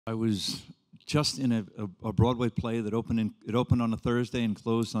I was just in a Broadway play that opened on a Thursday and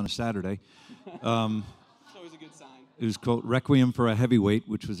closed on a Saturday. It's always a good sign. It was called Requiem for a Heavyweight,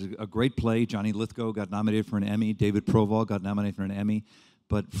 which was a great play. Johnny Lithgow got nominated for an Emmy. David Proval got nominated for an Emmy.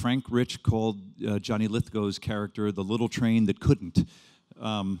 But Frank Rich called Johnny Lithgow's character the little train that couldn't.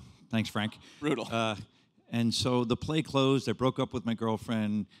 Thanks, Frank. Brutal. And so the play closed. I broke up with my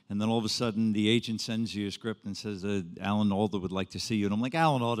girlfriend, and then all of a sudden the agent sends you a script and says, Alan Alda would like to see you. And I'm like,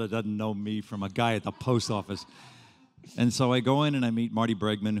 Alan Alda doesn't know me from a guy at the post office. And so I go in and I meet Marty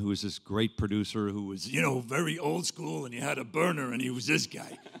Bregman, who is this great producer who was, very old school, and he had a burner, and he was this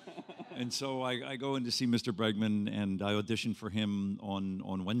guy. And so I go in to see Mr. Bregman, and I auditioned for him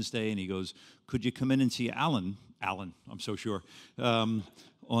on Wednesday, and he goes, could you come in and see Alan, I'm so sure,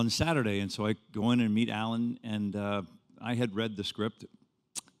 on Saturday? And so I go in and meet Alan, and I had read the script,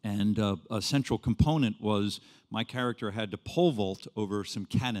 and a central component was my character had to pole vault over some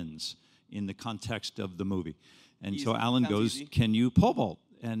cannons in the context of the movie. And Easy. So Alan Sounds goes, easy. can you pole vault?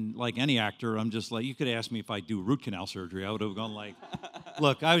 And like any actor, I'm just like, you could ask me if I do root canal surgery. I would have gone like,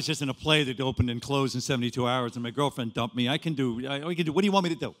 look, I was just in a play that opened and closed in 72 hours, and my girlfriend dumped me. I can do, what do you want me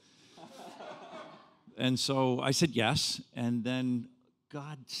to do? And so I said yes, and then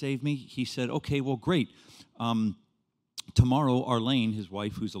God save me, he said, okay, well, great. Tomorrow, Arlene, his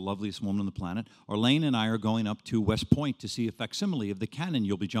wife, who's the loveliest woman on the planet, Arlene and I are going up to West Point to see a facsimile of the cannon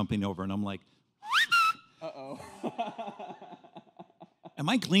you'll be jumping over. And I'm like, Uh-oh. am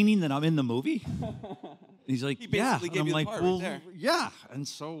I gleaning that I'm in the movie? He's like, He yeah. basically And gave I'm you the like, part well, right there. yeah. And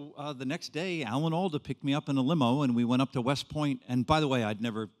so the next day, Alan Alda picked me up in a limo, and we went up to West Point. And by the way, I'd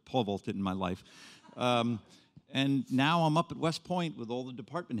never pole vaulted in my life. And now I'm up at West Point with all the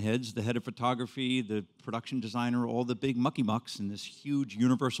department heads, the head of photography, the production designer, all the big mucky mucks in this huge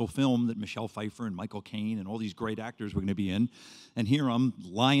Universal film that Michelle Pfeiffer and Michael Caine and all these great actors were going to be in. And here I'm,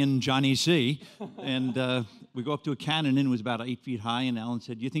 Lion Johnny C. And we go up to a cannon, and it was about 8 feet high. And Alan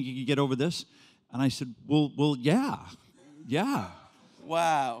said, you think you could get over this? And I said, well, yeah.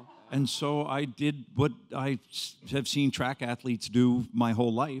 Wow. And so I did what I have seen track athletes do my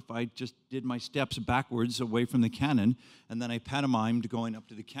whole life. I just did my steps backwards away from the cannon, and then I pantomimed going up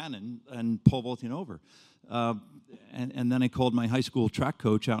to the cannon and pole vaulting over. And then I called my high school track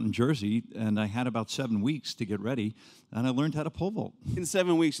coach out in Jersey, and I had about 7 weeks to get ready, and I learned how to pole vault. In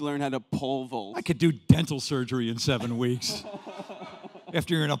 7 weeks, you learned how to pole vault. I could do dental surgery in 7 weeks.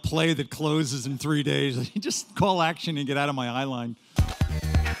 After you're in a play that closes in 3 days, just call action and get out of my eye line.